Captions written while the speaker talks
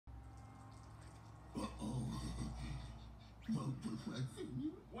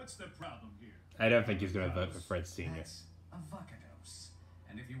What's the problem here? I don't think he's going to vote for Fred Sr. That's avocados.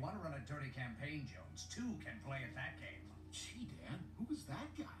 And if you want to run a dirty campaign, Jones, two can play at that game. Gee, Dad, who was that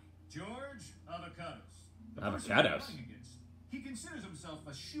guy? George Avocados. The Avocados? person he's running against. He considers himself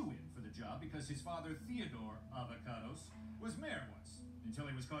a shoo-in for the job because his father, Theodore Avocados, was mayor once, until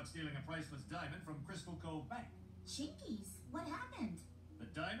he was caught stealing a priceless diamond from Crystal Cove Bank. Jinkies, what happened? The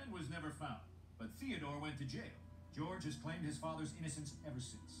diamond was never found, but Theodore went to jail. George has claimed his father's innocence ever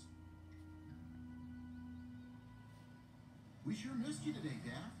since. We sure missed you today,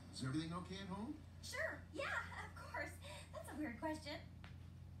 Dad. Is everything okay at home? Sure, yeah, of course. That's a weird question.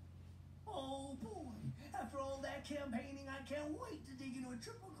 Oh boy, after all that campaigning, I can't wait to dig into a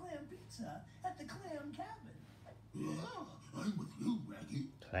triple clam pizza at the Clam Cabin. Yeah, I'm with you, Raggy.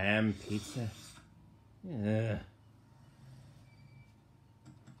 Clam pizza? Yeah.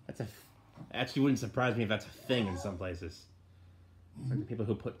 Actually wouldn't surprise me if that's a thing in some places. Like the people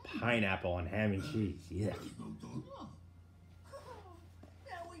who put pineapple on ham and cheese. Yeah. Now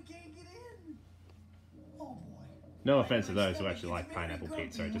we can't get in. Oh boy. No offense to those who actually like pineapple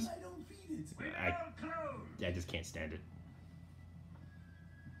pizza. I just can't stand it.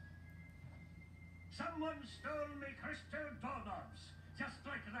 Someone stole me crystal doorknobs, just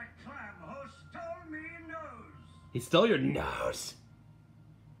like that clam host stole me nose. He stole your nose.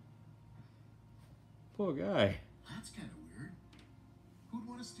 Poor guy. That's kind of weird. Who'd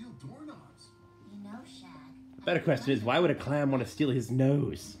want to steal doorknobs? You know, Shag. The better question is, why would a clam want to steal his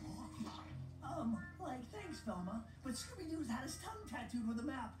nose? Thanks, Velma, but Scooby-Doo's had his tongue tattooed with a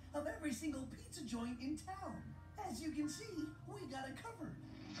map of every single pizza joint in town. As you can see, we got it covered.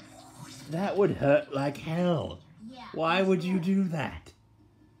 That would hurt like hell. Yeah. Why would you do that?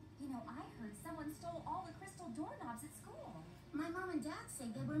 You know, I heard someone stole all the crystal doorknobs at school. My mom and dad say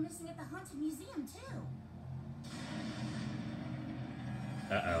they were missing at the Haunted Museum, too.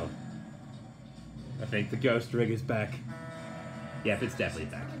 Uh-oh. I think the ghost rig is back. Yep, it's definitely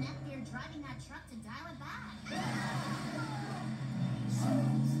back. You're driving that truck to dial it back.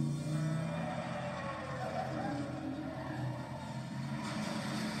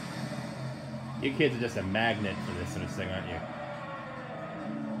 You kids are just a magnet for this sort of thing, aren't you?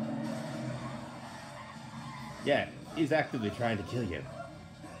 Yeah, he's actively trying to kill you.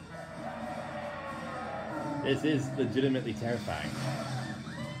 This is legitimately terrifying.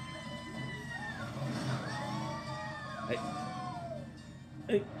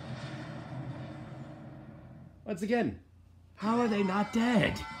 Hey. Once again, how are they not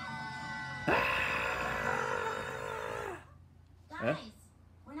dead? Guys, Huh?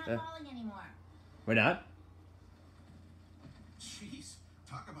 we're not falling anymore. We're not? Jeez,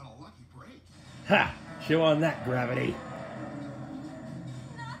 talk about a lucky break. Ha! Show on that, gravity.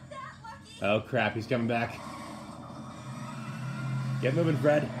 Not that lucky. Oh crap, he's coming back. Get moving,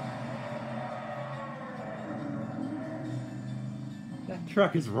 Fred. That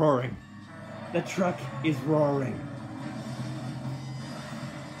truck is roaring. The truck is roaring.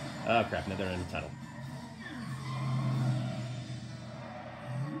 Oh crap, now they're in the tunnel.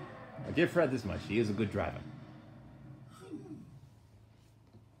 I give Fred this much, he is a good driver.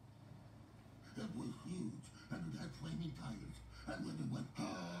 That was huge. And that flaming tires. And then it went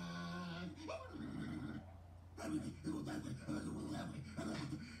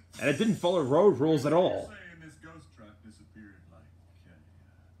And it didn't follow road rules at all. Saying this ghost truck disappeared like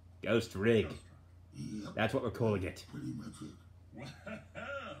Ghost rig. Yep, That's what we're calling it. pretty much it. well,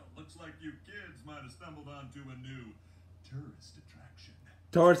 looks like you kids might have stumbled onto a new tourist attraction.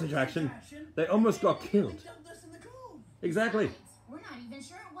 Tourist attraction. They almost got killed. They dumped us in the cove. Exactly. We're not even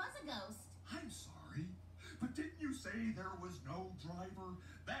sure it was a ghost. I'm sorry, but didn't you say there was no driver?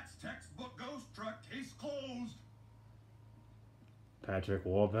 That's textbook ghost truck, case closed. Patrick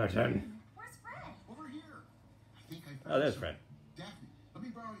Warburton. Where's Fred? Over here. I think I found Oh, there's some- Fred. Daphne, let me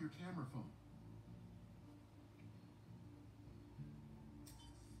borrow your camera phone.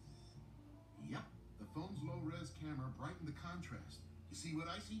 Yep, the phone's low-res camera brightened the contrast. You see what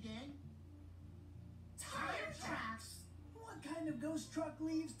I see, gang? Tire tracks. What kind of ghost truck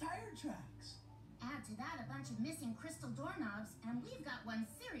leaves tire tracks? Add to that a bunch of missing crystal doorknobs, and we've got one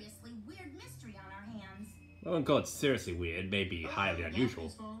seriously weird mystery on our hands. I wouldn't call it seriously weird, maybe highly unusual.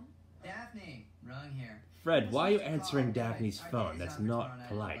 Daphne's phone? Daphne, wrong here. Fred, why are you answering Daphne's phone? That's not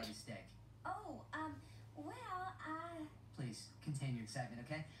polite. Oh, well, Please, contain your excitement,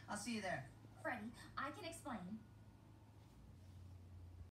 okay? I'll see you there. Freddie, I can explain.